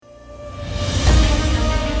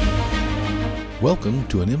Welcome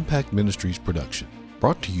to an Impact Ministries production,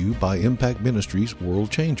 brought to you by Impact Ministries World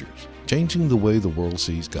Changers, changing the way the world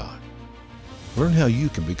sees God. Learn how you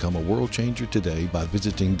can become a world changer today by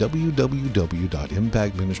visiting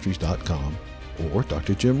www.impactministries.com or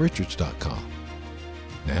drjimrichards.com.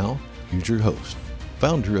 Now, here's your host,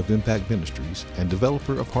 founder of Impact Ministries and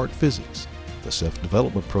developer of Heart Physics, the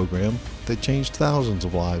self-development program that changed thousands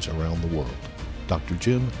of lives around the world, Dr.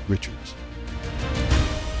 Jim Richards.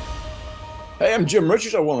 Hey, I'm Jim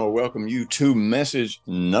Richards. I want to welcome you to message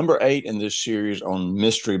number 8 in this series on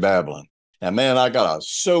Mystery Babylon. Now, man, I got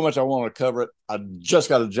so much I want to cover it. I just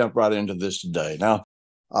got to jump right into this today. Now,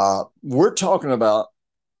 we're talking about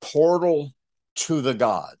portal to the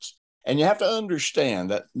gods. And you have to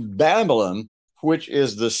understand that Babylon, which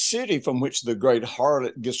is the city from which the great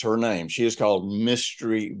harlot gets her name, she is called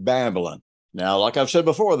Mystery Babylon. Now, like I've said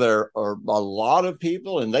before, there are a lot of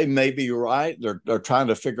people, and they may be right. They're trying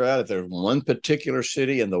to figure out if there's one particular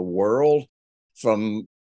city in the world from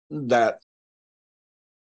that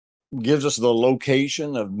gives us the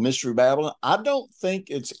location of Mystery Babylon. I don't think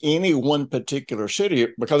it's any one particular city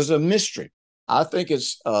because it's a mystery. I think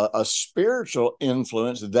it's a spiritual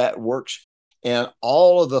influence that works in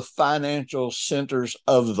all of the financial centers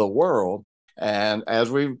of the world. And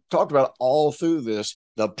as we've talked about all through this,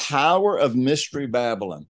 the power of Mystery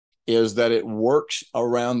Babylon is that it works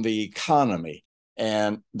around the economy,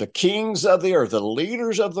 and the kings of the earth, the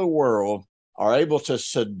leaders of the world, are able to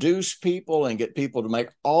seduce people and get people to make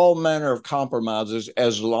all manner of compromises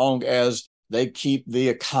as long as they keep the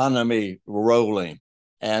economy rolling.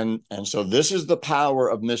 And so this is the power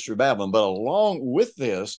of Mystery Babylon. But along with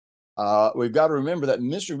this, we've got to remember that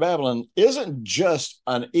Mystery Babylon isn't just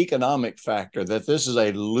an economic factor, that this is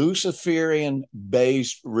a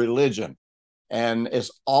Luciferian-based religion. And it's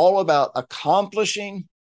all about accomplishing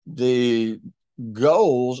the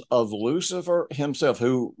goals of Lucifer himself,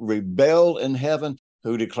 who rebelled in heaven,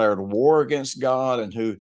 who declared war against God, and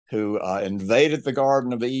who invaded the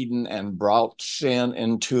Garden of Eden and brought sin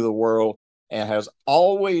into the world, and has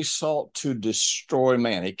always sought to destroy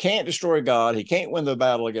man. He can't destroy God. He can't win the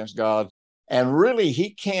battle against God. And really, he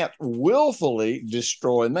can't willfully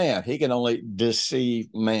destroy man. He can only deceive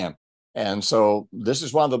man. And so this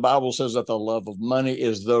is why the Bible says that the love of money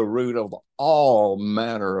is the root of all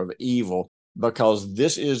manner of evil, because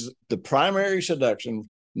this is the primary seduction,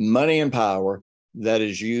 money and power, that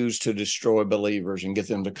is used to destroy believers and get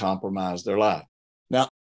them to compromise their life. Now,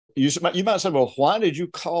 you might say, well, why did you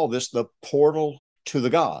call this the portal to the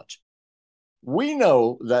gods? We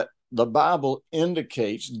know that the Bible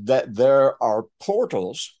indicates that there are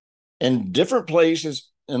portals in different places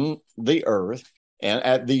in the earth. And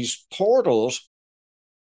at these portals,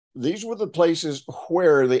 these were the places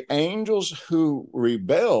where the angels who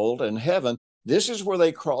rebelled in heaven, this is where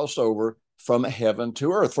they crossed over from heaven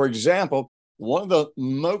to earth. For example, one of the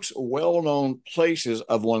most well-known places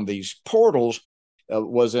of one of these portals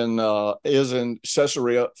is in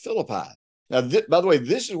Caesarea Philippi. Now, by the way,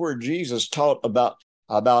 this is where Jesus taught about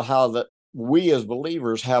how that we as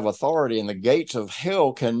believers have authority and the gates of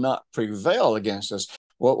hell cannot prevail against us.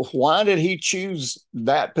 Well, why did he choose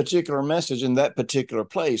that particular message in that particular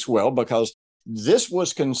place? Well, because this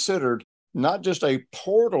was considered not just a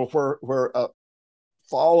portal where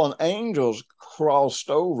fallen angels crossed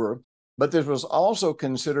over, but this was also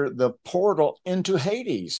considered the portal into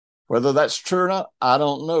Hades. Whether that's true or not, I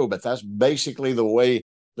don't know, but that's basically the way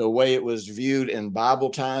it was viewed in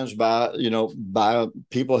Bible times by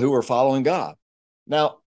people who were following God.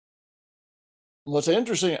 Now, what's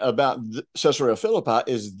interesting about Caesarea Philippi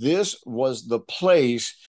is this was the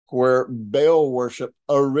place where Baal worship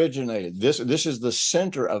originated. This is the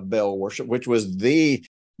center of Baal worship, which was the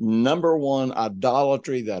number one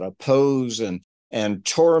idolatry that opposed and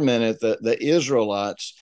tormented the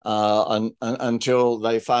Israelites until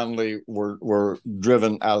they finally were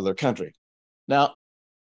driven out of their country. Now,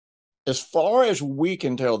 as far as we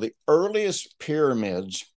can tell, the earliest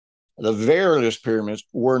pyramids, the very earliest pyramids,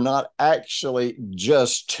 were not actually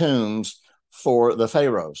just tombs for the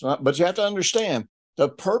pharaohs. But you have to understand, the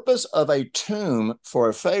purpose of a tomb for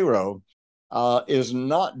a pharaoh is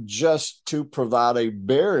not just to provide a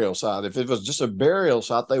burial site. If it was just a burial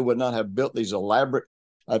site, they would not have built these elaborate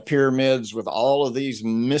pyramids with all of these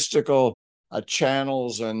mystical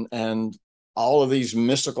channels and all of these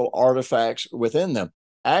mystical artifacts within them.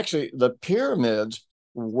 Actually, the pyramids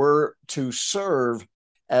were to serve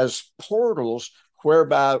as portals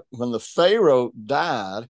whereby when the pharaoh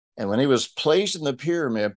died and when he was placed in the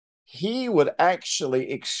pyramid, he would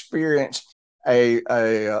actually experience a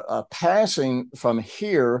passing from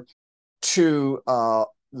here to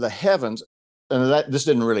the heavens that this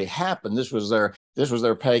didn't really happen. This was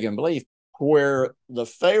their pagan belief, where the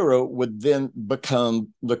Pharaoh would then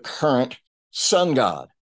become the current sun god.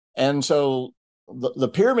 And so the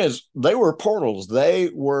pyramids, they were portals. They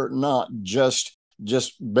were not just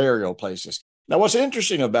burial places. Now, what's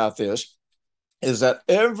interesting about this is that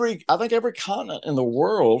I think every continent in the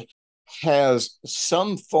world has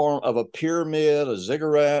some form of a pyramid, a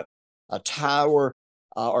ziggurat, a tower,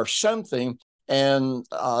 or something. And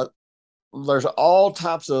there's all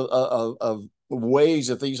types of ways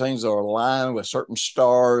that these things are aligned with certain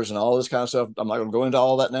stars and all this kind of stuff. I'm not going to go into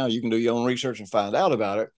all that now. You can do your own research and find out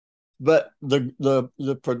about it. But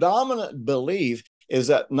the predominant belief is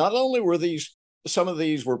that not only were some of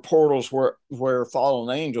these were portals where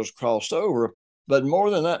fallen angels crossed over, but more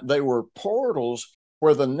than that, they were portals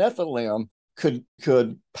where the Nephilim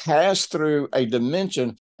could pass through a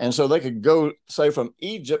dimension, and so they could go, say, from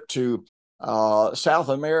Egypt to South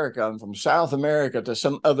America, and from South America to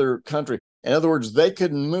some other country. In other words, they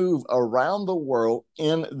could move around the world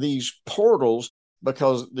in these portals,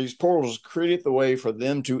 because these portals created the way for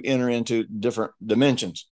them to enter into different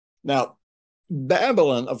dimensions. Now,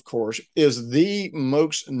 Babylon, of course, is the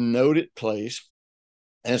most noted place,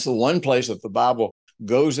 and it's the one place that the Bible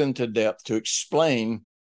goes into depth to explain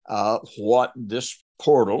what this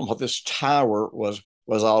portal, what this tower was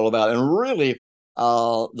all about. And really,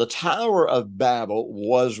 the Tower of Babel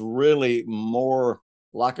was really more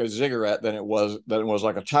like a ziggurat than it was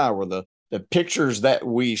like a tower. The pictures that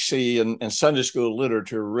we see in Sunday school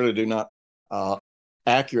literature really do not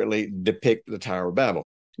accurately depict the Tower of Babel.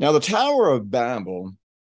 Now, the Tower of Babel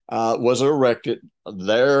was erected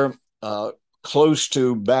there close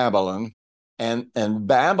to Babylon, and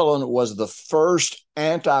Babylon was the first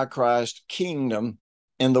Antichrist kingdom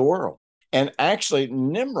in the world. And actually,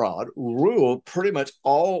 Nimrod ruled pretty much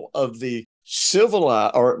all of the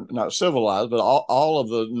civilized, or not civilized, but all of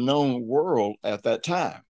the known world at that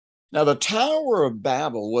time. Now, the Tower of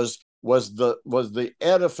Babel was the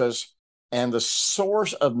edifice and the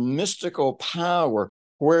source of mystical power,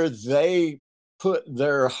 where they put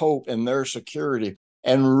their hope and their security,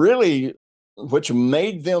 and really, which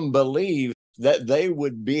made them believe that they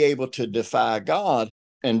would be able to defy God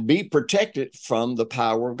and be protected from the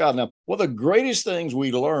power of God. Now, one of the greatest things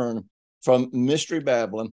we learn from Mystery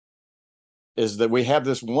Babylon is that we have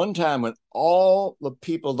this one time when all the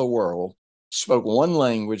people of the world spoke one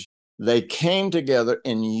language. They came together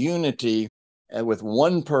in unity and with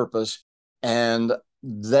one purpose, and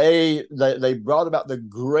they brought about the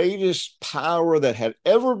greatest power that had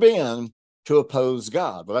ever been to oppose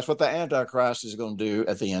God. Well, that's what the Antichrist is going to do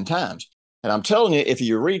at the end times. And I'm telling you, if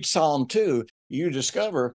you read Psalm 2, you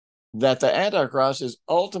discover that the Antichrist is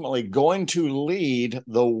ultimately going to lead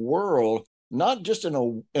the world, not just in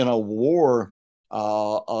a war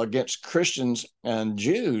against Christians and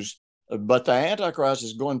Jews, but the Antichrist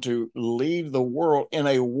is going to lead the world in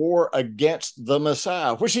a war against the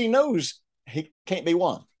Messiah, which he knows he can't be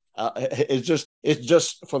won. It's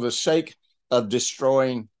just for the sake of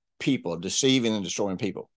destroying people, deceiving and destroying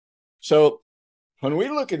people. So when we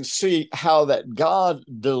look and see how that God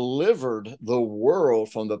delivered the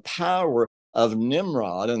world from the power of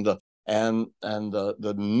Nimrod and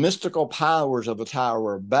the mystical powers of the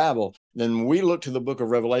Tower of Babel, then we look to the book of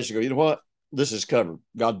Revelation and go, you know what? This is covered.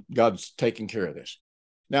 God's taking care of this.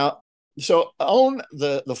 Now, so on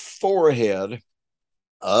the forehead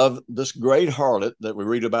of this great harlot that we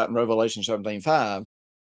read about in Revelation 17:5,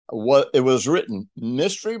 it was written,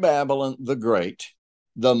 Mystery Babylon the Great,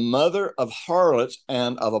 the mother of harlots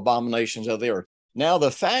and of abominations of the earth. Now,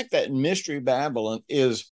 the fact that Mystery Babylon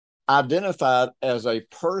is identified as a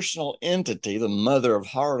personal entity, the mother of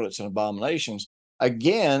harlots and abominations,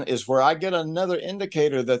 again, is where I get another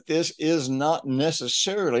indicator that this is not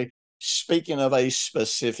necessarily speaking of a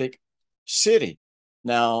specific city.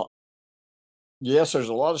 Now, yes, there's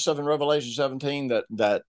a lot of stuff in Revelation 17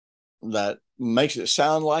 that makes it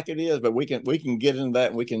sound like it is, but we can get into that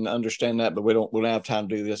and we can understand that, but we don't have time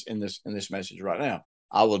to do this in this message right now.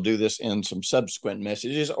 I will do this in some subsequent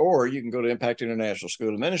messages, or you can go to Impact International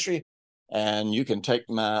School of Ministry, and you can take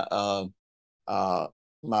my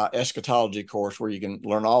my eschatology course, where you can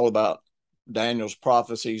learn all about Daniel's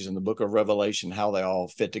prophecies in the book of Revelation, how they all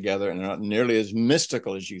fit together, and they're not nearly as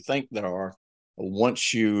mystical as you think they are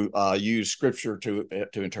once you use Scripture to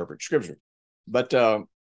interpret Scripture. But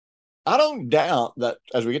I don't doubt that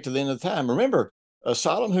as we get to the end of the time, remember,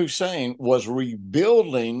 Saddam Hussein was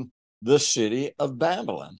rebuilding the city of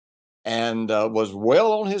Babylon and was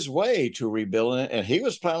well on his way to rebuilding it, and he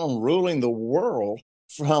was planning on ruling the world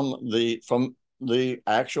from the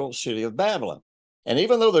actual city of Babylon. And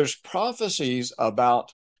even though there's prophecies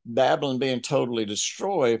about Babylon being totally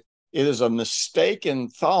destroyed, it is a mistaken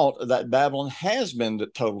thought that Babylon has been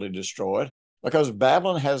totally destroyed, because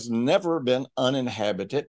Babylon has never been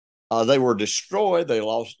uninhabited. They were destroyed.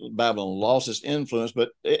 Babylon lost its influence. But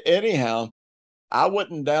anyhow, I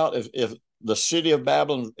wouldn't doubt if the city of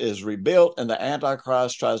Babylon is rebuilt and the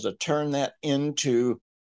Antichrist tries to turn that into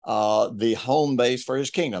the home base for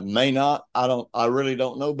his kingdom. May not. I really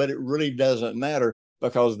don't know, but it really doesn't matter,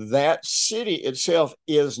 because that city itself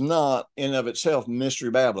is not in of itself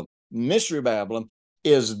Mystery Babylon. Mystery Babylon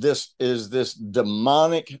is this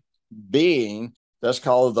demonic being that's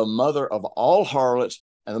called the mother of all harlots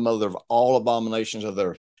and the mother of all abominations of the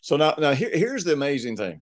earth. So now here's the amazing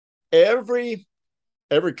thing. Every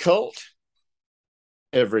cult,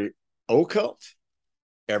 every occult,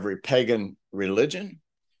 every pagan religion,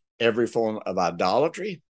 every form of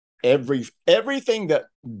idolatry, everything that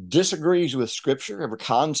disagrees with Scripture, every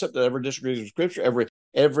concept that ever disagrees with Scripture,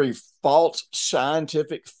 every false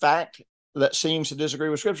scientific fact that seems to disagree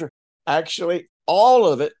with Scripture, actually all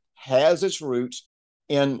of it has its roots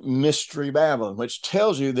in Mystery Babylon, which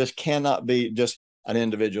tells you this cannot be just an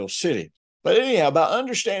individual city. But anyhow, by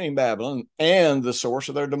understanding Babylon and the source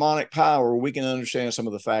of their demonic power, we can understand some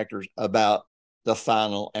of the factors about the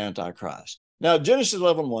final Antichrist. Now, Genesis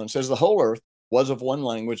 11:1 says the whole earth was of one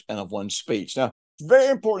language and of one speech. Now, it's very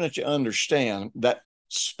important that you understand that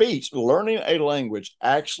speech, learning a language,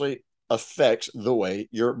 actually affects the way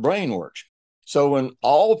your brain works. So when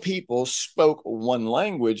all people spoke one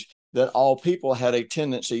language, that all people had a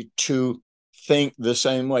tendency to think the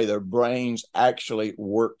same way. Their brains actually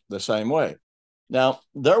work the same way. Now,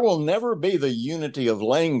 there will never be the unity of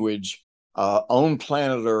language on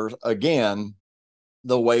planet Earth again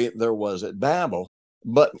the way there was at Babel.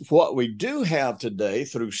 But what we do have today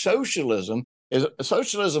through socialism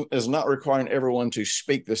is not requiring everyone to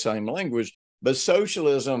speak the same language, but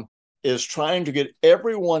socialism is trying to get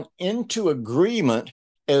everyone into agreement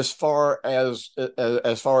as far as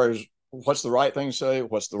what's the right thing to say,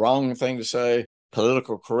 what's the wrong thing to say,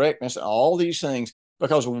 political correctness, all these things.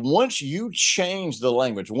 Because once you change the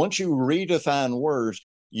language, once you redefine words,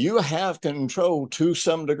 you have control to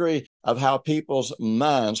some degree of how people's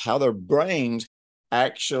minds, how their brains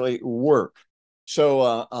actually work.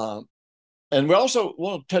 So, and we also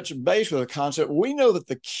want to touch base with a concept. We know that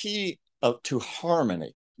the key to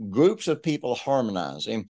harmony, groups of people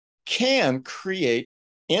harmonizing, can create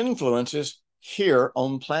influences here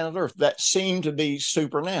on planet Earth that seem to be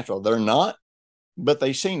supernatural. They're not, but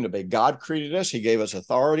they seem to be. God created us. He gave us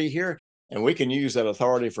authority here, and we can use that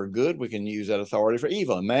authority for good. We can use that authority for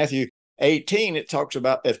evil. In Matthew 18, it talks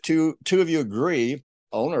about if two of you agree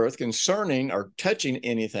on earth concerning or touching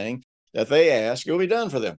anything that they ask, it will be done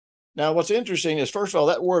for them. Now, what's interesting is, first of all,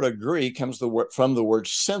 that word agree comes from the word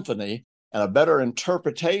symphony, and a better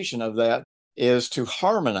interpretation of that is to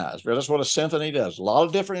harmonize. That's what a symphony does. A lot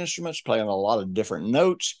of different instruments playing a lot of different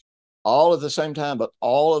notes, all at the same time, but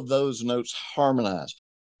all of those notes harmonize.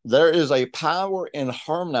 There is a power in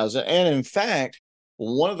harmonizing. And in fact,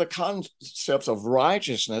 one of the concepts of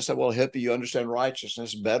righteousness that will help you understand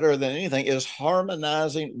righteousness better than anything is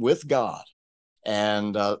harmonizing with God.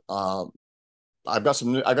 And I've got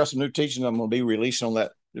some new teaching I'm going to be releasing on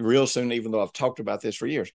that real soon, even though I've talked about this for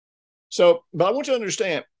years. So, but I want you to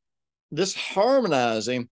understand this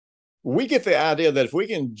harmonizing, we get the idea that if we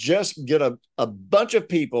can just get a bunch of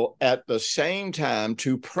people at the same time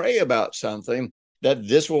to pray about something, that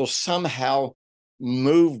this will somehow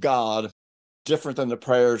move God different than the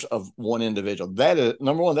prayers of one individual. That is,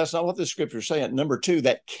 number one, that's not what the Scripture is saying. Number two,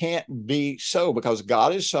 that can't be so, because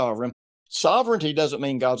God is sovereign. Sovereignty doesn't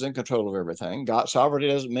mean God's in control of everything. Sovereignty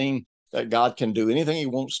doesn't mean that God can do anything he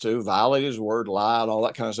wants to, violate his word, lie, and all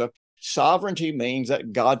that kind of stuff. Sovereignty means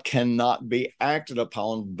that God cannot be acted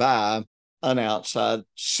upon by an outside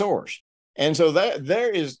source. And so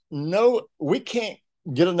we can't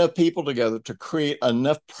get enough people together to create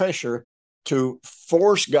enough pressure to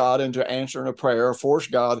force God into answering a prayer, force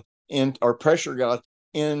God in, or pressure God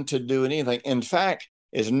into doing anything. In fact,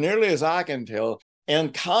 as nearly as I can tell,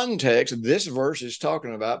 in context, this verse is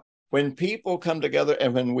talking about when people come together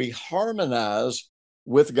and when we harmonize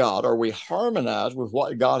with God, or we harmonize with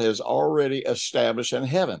what God has already established in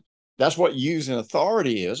heaven. That's what using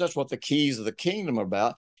authority is. That's what the keys of the kingdom are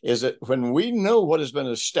about, is that when we know what has been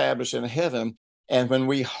established in heaven, and when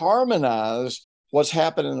we harmonize what's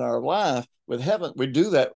happened in our life with heaven, we do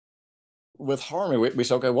that with harmony. We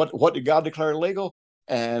say, okay, what did God declare legal?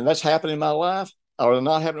 And that's happening in my life, or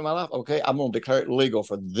not happening in my life. Okay, I'm going to declare it legal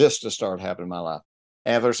for this to start happening in my life.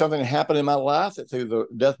 And if there's something that happened in my life that through the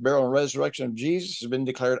death, burial, and resurrection of Jesus has been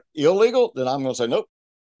declared illegal, then I'm going to say, nope,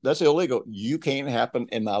 that's illegal. You can't happen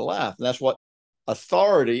in my life. And that's what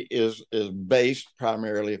authority is based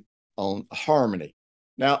primarily on harmony.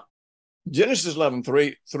 Now, Genesis 11,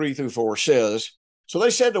 3 through 4 says, so they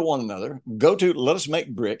said to one another, let us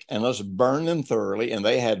make brick and let's burn them thoroughly. And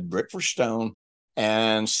they had brick for stone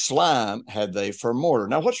and slime had they for mortar.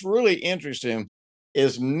 Now, what's really interesting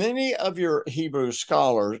is many of your Hebrew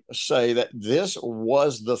scholars say that this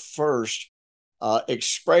was the first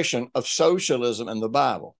expression of socialism in the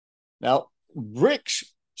Bible. Now, bricks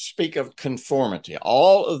speak of conformity.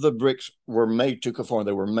 All of the bricks were made to conform.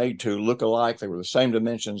 They were made to look alike. They were the same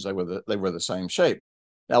dimensions. They were the same shape.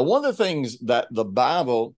 Now, one of the things that the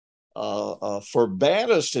Bible forbade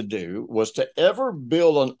us to do was to ever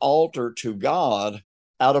build an altar to God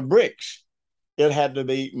out of bricks. It had to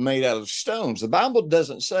be made out of stones. The Bible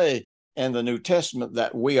doesn't say in the New Testament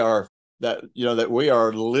that we are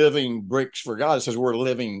living bricks for God. It says we're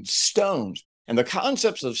living stones. And the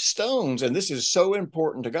concepts of stones, and this is so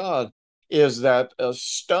important to God, is that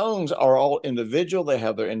stones are all individual. They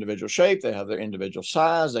have their individual shape. They have their individual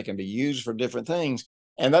size. They can be used for different things.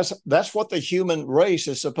 And that's what the human race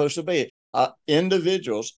is supposed to be.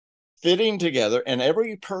 Individuals fitting together, and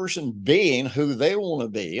every person being who they want to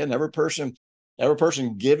be, and every person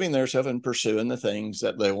giving themselves and pursuing the things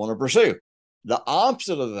that they want to pursue. The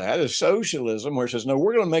opposite of that is socialism, where it says, no,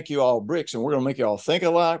 we're going to make you all bricks and we're going to make you all think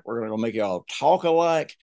alike. We're going to make you all talk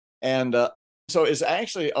alike. And so it's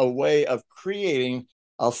actually a way of creating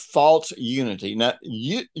a false unity. Now,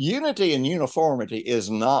 unity and uniformity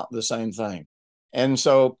is not the same thing. And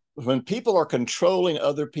so when people are controlling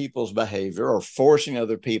other people's behavior or forcing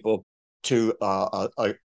other people to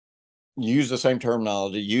use the same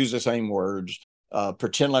terminology, use the same words,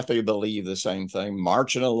 pretend like they believe the same thing,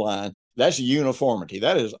 march in a line, that's uniformity.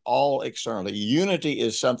 That is all externally. Unity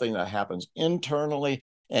is something that happens internally,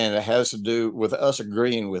 and it has to do with us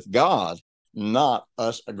agreeing with God, not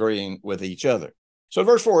us agreeing with each other. So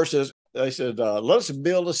verse 4 says, they said, let us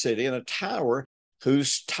build a city and a tower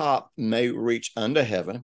whose top may reach unto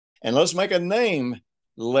heaven, and let's make a name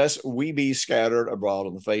lest we be scattered abroad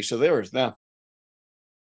on the face of the earth. Now,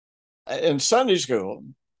 in Sunday school,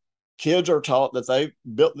 kids are taught that they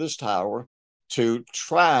built this tower to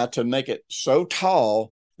try to make it so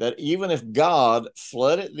tall that even if God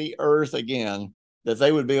flooded the earth again, that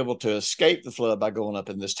they would be able to escape the flood by going up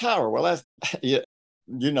in this tower. Well, that's,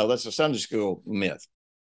 that's a Sunday school myth.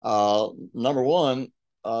 Number one,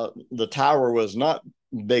 the tower was not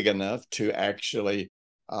big enough to actually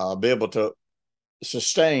be able to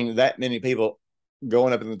sustain that many people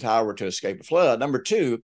going up in the tower to escape the flood. Number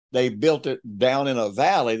two, they built it down in a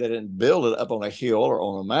valley. They didn't build it up on a hill or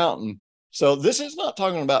on a mountain. So this is not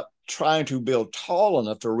talking about trying to build tall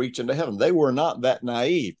enough to reach into heaven. They were not that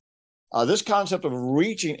naive. This concept of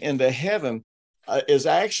reaching into heaven is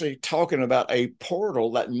actually talking about a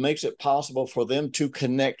portal that makes it possible for them to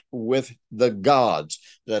connect with the gods.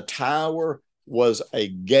 The tower was a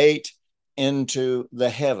gate into the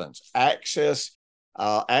heavens, access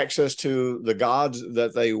to the gods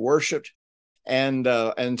that they worshiped. And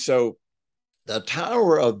so the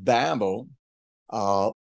Tower of Babel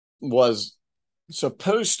was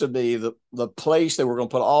supposed to be the place they were going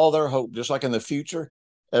to put all their hope, just like in the future.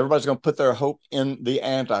 Everybody's going to put their hope in the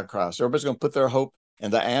Antichrist. Everybody's going to put their hope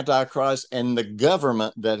in the Antichrist and the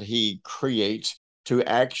government that he creates to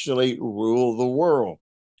actually rule the world.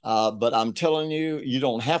 But I'm telling you, you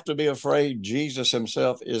don't have to be afraid. Jesus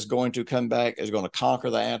himself is going to come back, is going to conquer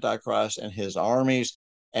the Antichrist and his armies.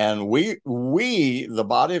 And we, the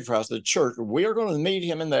body of Christ, the church, we are going to meet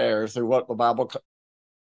him in the air through what the Bible,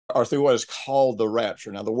 or through what is called the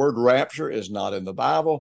rapture. Now, the word rapture is not in the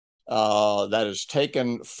Bible. That is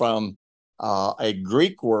taken from a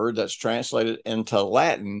Greek word that's translated into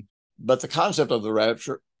Latin, but the concept of the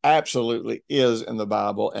rapture absolutely is in the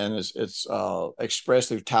Bible, and it's expressed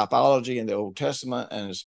through typology in the Old Testament,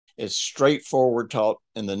 and it's straightforward taught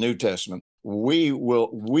in the New Testament. We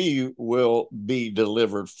will be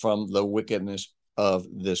delivered from the wickedness of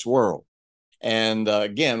this world. And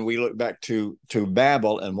again, we look back to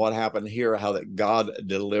Babel and what happened here, how that God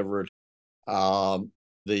delivered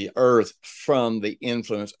the earth from the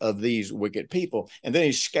influence of these wicked people. And then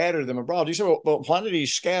he scattered them abroad. You say, well, why did he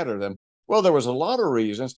scatter them? Well, there was a lot of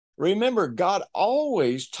reasons. Remember, God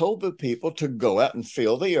always told the people to go out and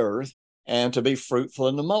fill the earth and to be fruitful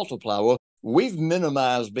and to multiply. Well, we've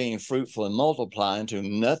minimized being fruitful and multiplying to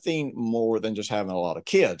nothing more than just having a lot of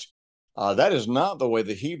kids. That is not the way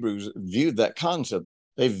the Hebrews viewed that concept.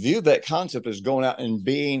 They viewed that concept as going out and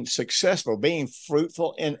being successful, being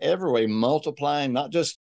fruitful in every way, multiplying, not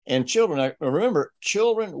just in children. Now, remember,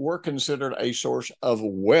 children were considered a source of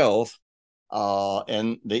wealth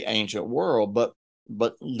in the ancient world.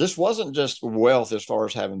 But this wasn't just wealth as far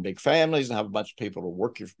as having big families and have a bunch of people to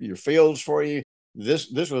work your fields for you.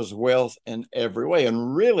 This was wealth in every way.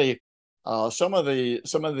 And really, some of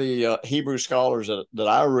the Hebrew scholars that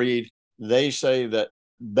I read, they say that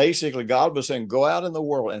basically God was saying, go out in the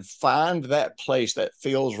world and find that place that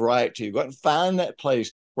feels right to you. Go out and find that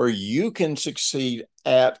place where you can succeed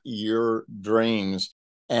at your dreams.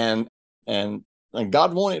 And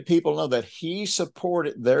God wanted people to know that he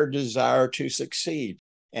supported their desire to succeed,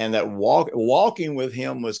 and that walking with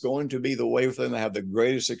him was going to be the way for them to have the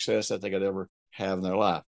greatest success that they could ever have in their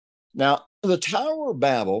life. Now, the Tower of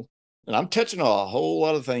Babel, and I'm touching on a whole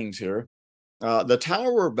lot of things here. The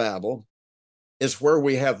Tower of Babel is where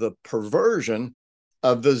we have the perversion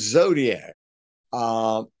of the zodiac.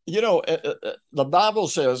 The Bible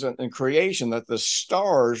says in creation that the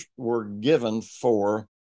stars were given for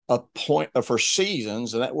for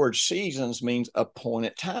seasons, and that word seasons means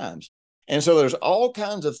appointed times. And so there's all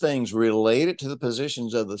kinds of things related to the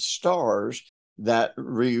positions of the stars that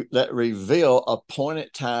reveal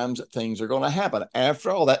appointed times that things are going to happen.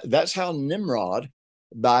 After all, that's how Nimrod,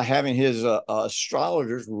 by having his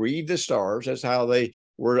astrologers read the stars, that's how they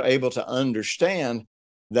were able to understand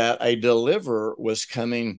that a deliverer was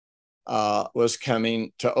coming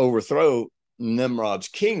to overthrow Nimrod's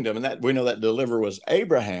kingdom. And that we know that deliverer was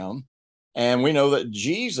Abraham. And we know that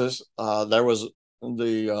Jesus, there was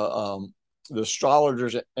the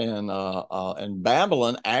astrologers in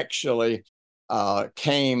Babylon actually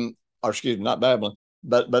came, or excuse me, not Babylon,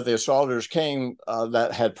 but the astrologers came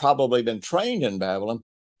that had probably been trained in Babylon,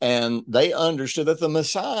 and they understood that the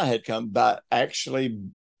Messiah had come by actually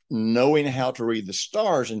knowing how to read the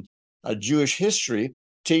stars. And Jewish history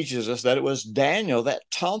teaches us that it was Daniel that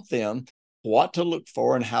taught them what to look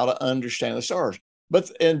for and how to understand the stars. But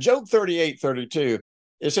in Job 38:32,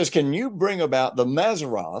 it says, can you bring about the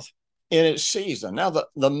Mazzaroth in its season? Now, the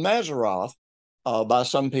Mazzaroth, by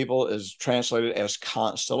some people, is translated as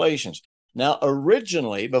constellations. Now,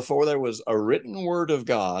 originally, before there was a written word of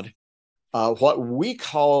God, what we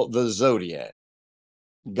call the zodiac,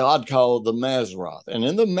 God called the Mazzaroth. And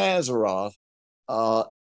in the Mazzaroth,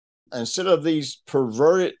 instead of these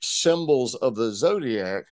perverted symbols of the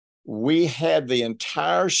zodiac, we had the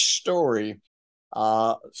entire story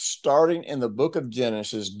starting in the book of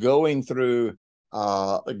Genesis, going through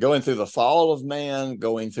the fall of man,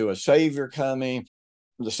 going through a Savior coming,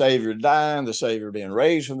 the Savior dying, the Savior being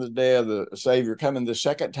raised from the dead, the Savior coming the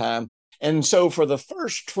second time. And so for the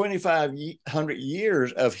first 2,500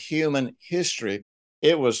 years of human history,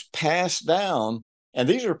 it was passed down. And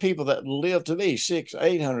these are people that lived to be 600,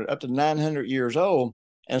 800, up to 900 years old.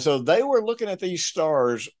 And so they were looking at these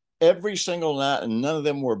stars every single night, and none of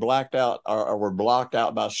them were blacked out or were blocked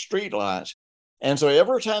out by street lights. And so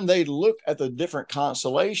every time they looked at the different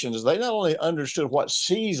constellations, they not only understood what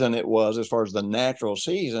season it was as far as the natural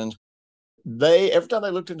seasons, every time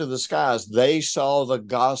they looked into the skies, they saw the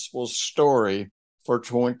gospel story for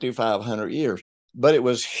 2,500 years. But it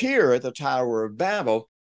was here at the Tower of Babel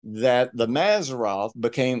that the Mazzaroth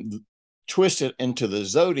became twisted into the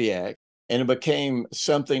zodiac, and it became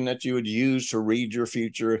something that you would use to read your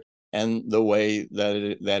future and the way that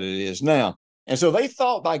it is now. And so they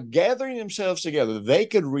thought by gathering themselves together, they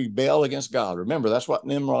could rebel against God. Remember, that's what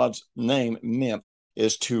Nimrod's name meant,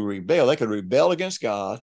 is to rebel. They could rebel against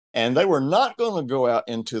God, and they were not going to go out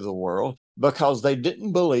into the world because they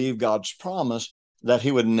didn't believe God's promise that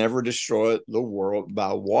he would never destroy the world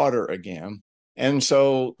by water again. And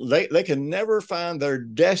so they could never find their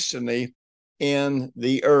destiny in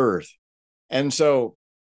the earth. And so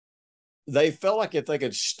they felt like if they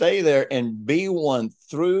could stay there and be one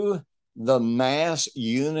through the mass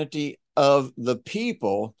unity of the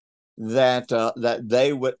people, that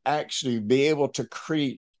they would actually be able to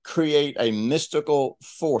create a mystical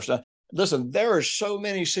force. Now, listen, there are so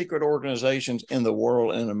many secret organizations in the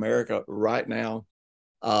world, in America right now,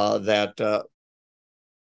 and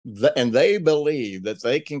they believe that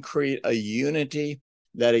they can create a unity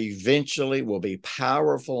that eventually will be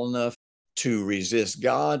powerful enough to resist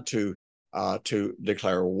God, to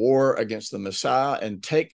declare war against the Messiah, and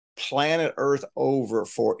take planet Earth over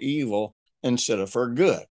for evil instead of for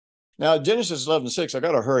good. Now, Genesis 11:6, I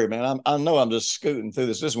got to hurry, man. I know I'm just scooting through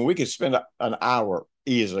this. Listen, we could spend an hour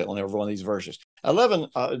easily on every one of these verses.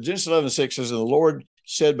 Genesis 11:6 says, and the Lord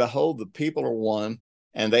said, behold, the people are one,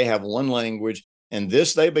 and they have one language, and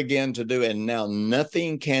this they begin to do, and now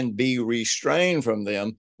nothing can be restrained from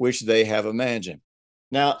them, which they have imagined.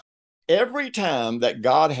 Now, every time that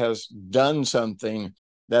God has done something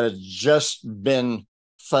that has just been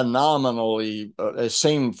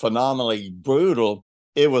seemed phenomenally brutal,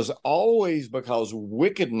 it was always because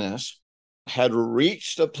wickedness had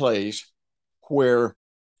reached a place where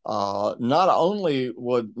not only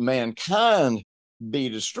would mankind be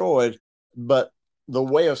destroyed, but the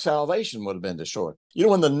way of salvation would have been destroyed. You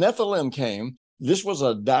know, when the Nephilim came, this was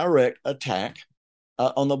a direct attack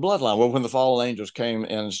on the bloodline. Well, when the fallen angels came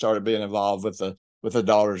and started being involved with the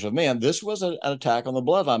daughters of men, this was an attack on the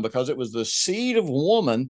bloodline, because it was the seed of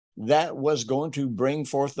woman that was going to bring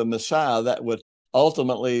forth the Messiah that would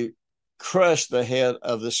ultimately crush the head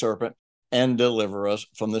of the serpent and deliver us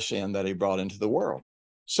from the sin that he brought into the world.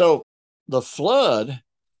 So the flood,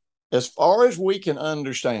 as far as we can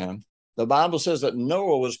understand, the Bible says that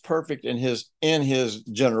Noah was perfect in his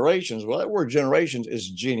generations. Well, that word generations is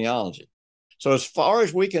genealogy. So as far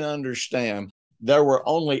as we can understand, there were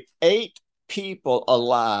only 8 people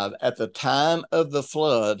alive at the time of the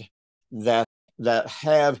flood that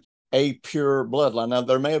had a pure bloodline. Now,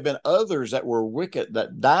 there may have been others that were wicked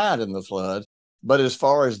that died in the flood, but as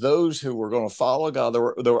far as those who were going to follow God,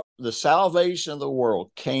 the salvation of the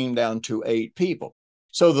world came down to 8 people.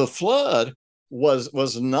 So the flood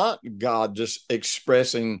was not God just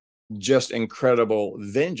expressing just incredible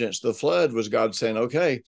vengeance. The flood was God saying,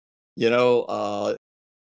 okay, the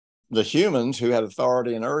humans who had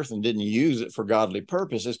authority in earth and didn't use it for godly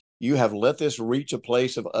purposes, you have let this reach a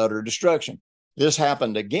place of utter destruction. This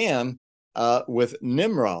happened again with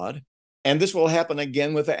Nimrod, and this will happen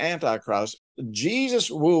again with the Antichrist. Jesus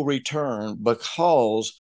will return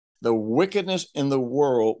because the wickedness in the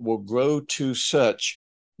world will grow to such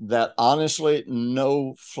that honestly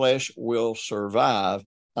no flesh will survive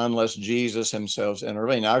unless Jesus himself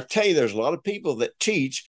intervenes. Now, I'll tell you, there's a lot of people that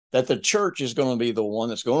teach that the church is going to be the one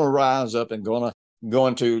that's going to rise up and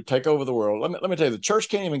going to take over the world. Let me tell you, the church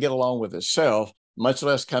can't even get along with itself, much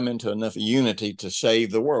less come into enough unity to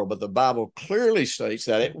save the world. But the Bible clearly states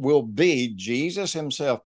that it will be Jesus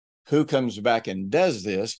himself who comes back and does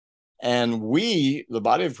this. And we, the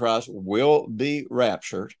body of Christ, will be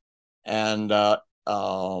raptured. And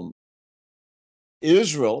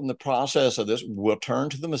Israel, in the process of this, will turn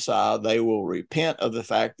to the Messiah. They will repent of the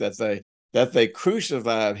fact that they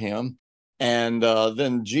crucified him. And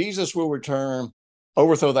then Jesus will return,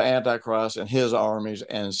 overthrow the Antichrist and his armies,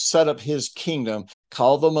 and set up his kingdom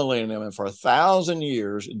called the millennium. And for 1,000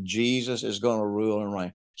 years, Jesus is going to rule and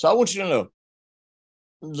reign. So I want you to know,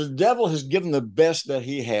 the devil has given the best that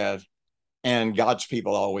he had, and God's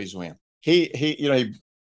people always win. He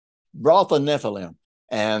brought the Nephilim,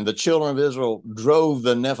 and the children of Israel drove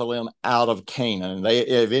the Nephilim out of Canaan, and they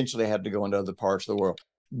eventually had to go into other parts of the world.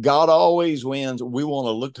 God always wins. We want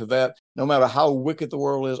to look to that. No matter how wicked the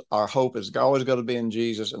world is, our hope is always going to be in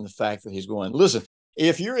Jesus and the fact that he's going. Listen,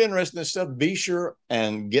 if you're interested in this stuff, be sure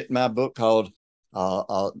and get my book called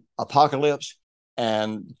Apocalypse,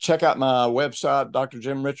 and check out my website,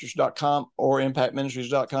 drjimrichards.com or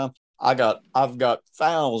impactministries.com. I've got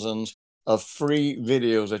thousands of free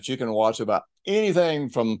videos that you can watch about anything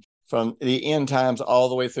from the end times all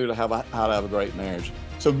the way through to how to have a great marriage.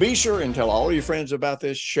 So be sure and tell all your friends about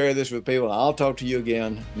this, share this with people, and I'll talk to you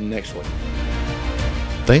again next week.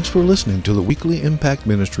 Thanks for listening to the weekly Impact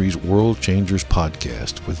Ministries World Changers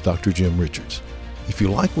podcast with Dr. Jim Richards. If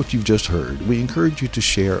you like what you've just heard, we encourage you to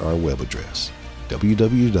share our web address,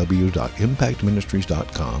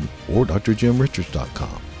 www.impactministries.com or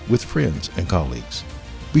drjimrichards.com, with friends and colleagues.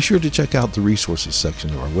 Be sure to check out the resources section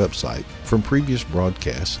of our website from previous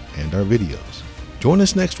broadcasts and our videos. Join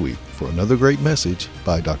us next week for another great message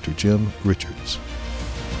by Dr. Jim Richards.